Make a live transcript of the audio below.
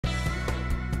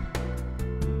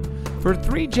For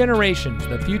 3 generations,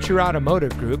 the Future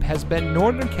Automotive Group has been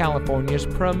Northern California's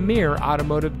premier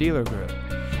automotive dealer group.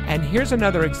 And here's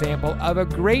another example of a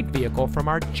great vehicle from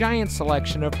our giant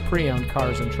selection of pre-owned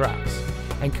cars and trucks.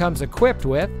 And comes equipped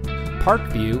with Park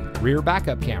View rear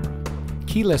backup camera,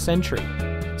 keyless entry,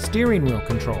 steering wheel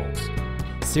controls,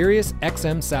 Sirius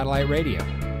XM satellite radio,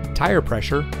 tire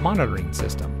pressure monitoring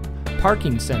system,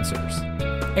 parking sensors,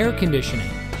 air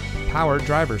conditioning, power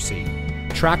driver's seat,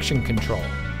 traction control,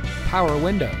 power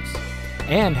windows,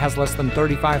 and has less than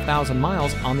 35,000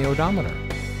 miles on the odometer.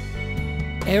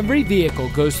 Every vehicle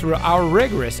goes through our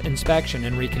rigorous inspection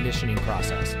and reconditioning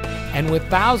process. And with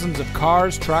thousands of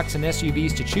cars, trucks, and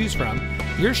SUVs to choose from,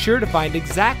 you're sure to find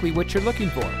exactly what you're looking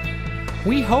for.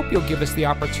 We hope you'll give us the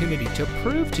opportunity to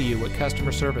prove to you what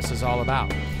customer service is all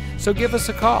about. So give us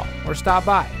a call or stop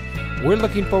by. We're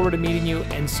looking forward to meeting you,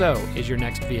 and so is your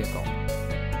next vehicle.